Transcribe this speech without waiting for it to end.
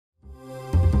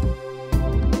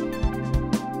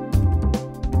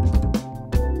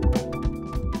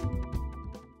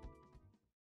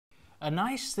A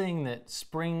nice thing that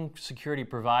Spring Security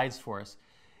provides for us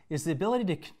is the ability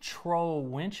to control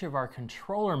which of our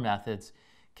controller methods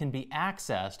can be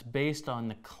accessed based on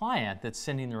the client that's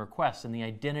sending the request and the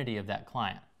identity of that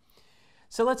client.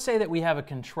 So let's say that we have a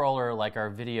controller like our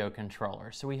video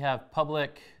controller. So we have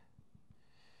public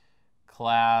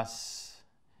class,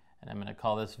 and I'm going to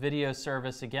call this video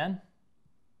service again.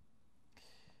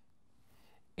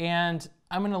 And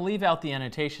I'm going to leave out the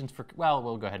annotations for, well,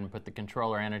 we'll go ahead and put the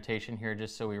controller annotation here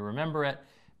just so we remember it,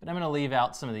 but I'm going to leave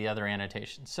out some of the other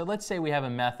annotations. So let's say we have a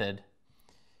method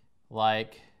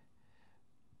like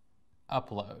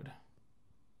upload.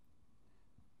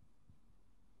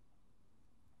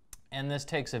 And this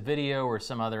takes a video or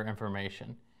some other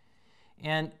information.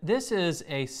 And this is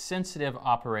a sensitive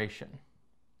operation.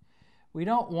 We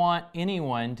don't want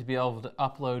anyone to be able to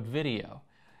upload video.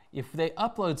 If they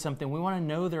upload something, we want to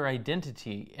know their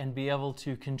identity and be able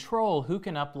to control who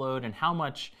can upload and how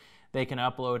much they can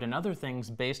upload and other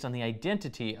things based on the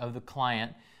identity of the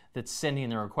client that's sending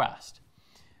the request.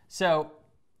 So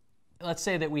let's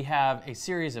say that we have a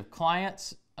series of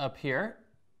clients up here.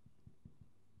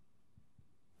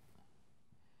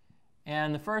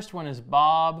 And the first one is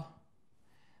Bob.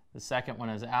 The second one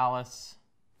is Alice.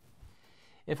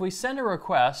 If we send a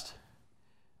request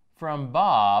from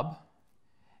Bob,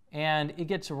 and it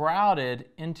gets routed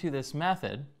into this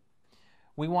method,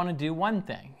 we want to do one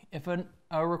thing. If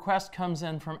a request comes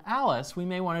in from Alice, we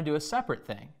may want to do a separate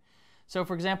thing. So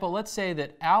for example, let's say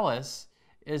that Alice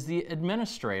is the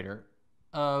administrator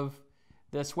of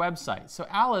this website. So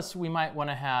Alice, we might want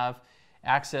to have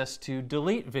access to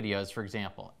delete videos, for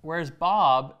example, whereas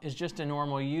Bob is just a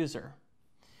normal user.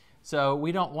 So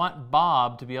we don't want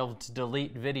Bob to be able to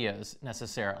delete videos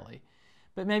necessarily,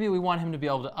 but maybe we want him to be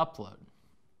able to upload.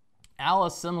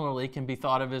 Alice similarly can be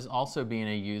thought of as also being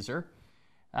a user,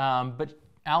 but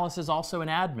Alice is also an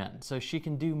admin, so she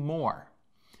can do more.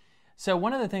 So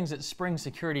one of the things that Spring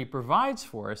Security provides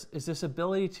for us is this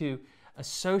ability to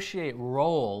associate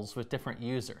roles with different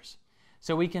users.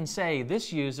 So we can say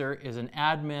this user is an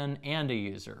admin and a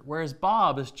user, whereas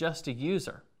Bob is just a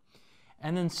user.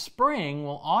 And then Spring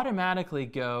will automatically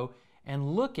go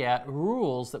and look at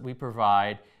rules that we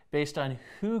provide based on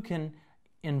who can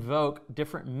invoke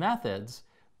different methods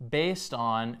based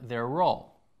on their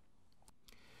role.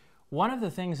 One of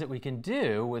the things that we can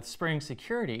do with Spring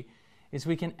Security is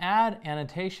we can add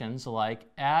annotations like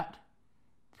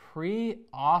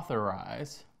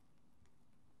 @preauthorize,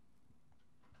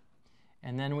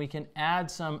 and then we can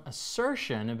add some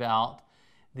assertion about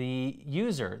the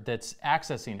user that's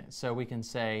accessing it. So we can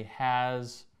say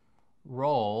has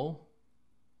role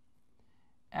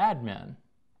admin.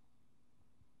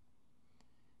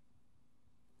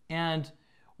 And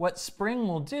what Spring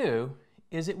will do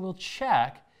is it will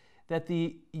check that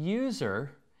the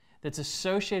user that's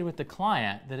associated with the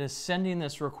client that is sending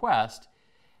this request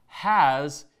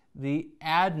has the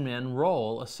admin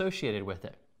role associated with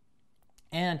it.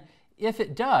 And if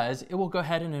it does, it will go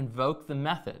ahead and invoke the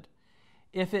method.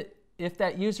 If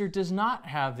that user does not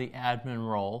have the admin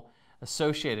role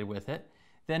associated with it,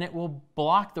 then it will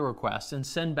block the request and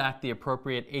send back the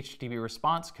appropriate HTTP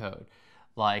response code,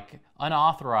 like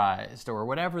unauthorized or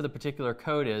whatever the particular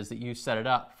code is that you set it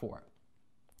up for.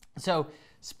 So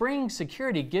Spring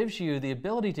Security gives you the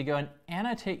ability to go and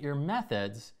annotate your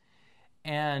methods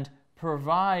and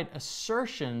provide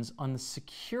assertions on the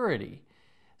security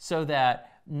so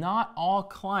that not all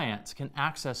clients can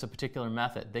access a particular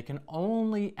method. They can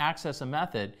only access a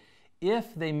method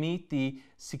if they meet the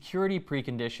security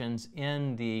preconditions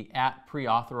in the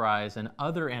 @preauthorize and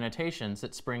other annotations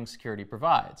that Spring Security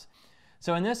provides.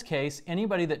 So in this case,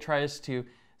 anybody that tries to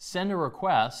send a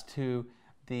request to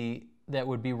that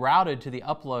would be routed to the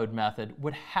upload method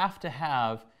would have to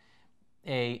have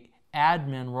an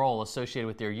admin role associated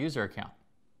with their user account.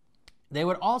 They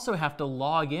would also have to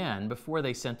log in before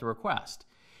they sent the request.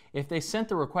 If they sent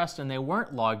the request and they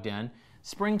weren't logged in,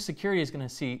 Spring Security is going to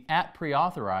see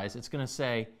 @preauthorize. It's going to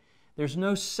say, there's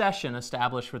no session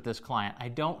established with this client. I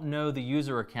don't know the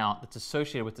user account that's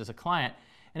associated with this client,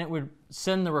 and it would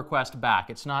send the request back.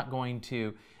 It's not going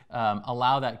to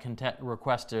allow that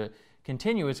request to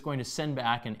continue. It's going to send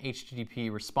back an HTTP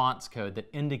response code that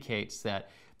indicates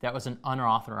that that was an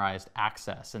unauthorized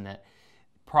access and that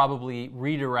probably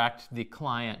redirect the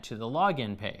client to the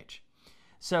login page.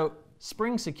 So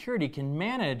Spring Security can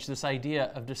manage this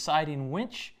idea of deciding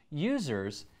which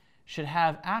users should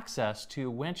have access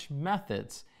to which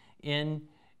methods in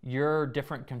your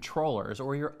different controllers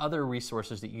or your other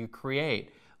resources that you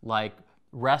create, like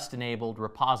REST-enabled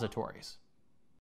repositories.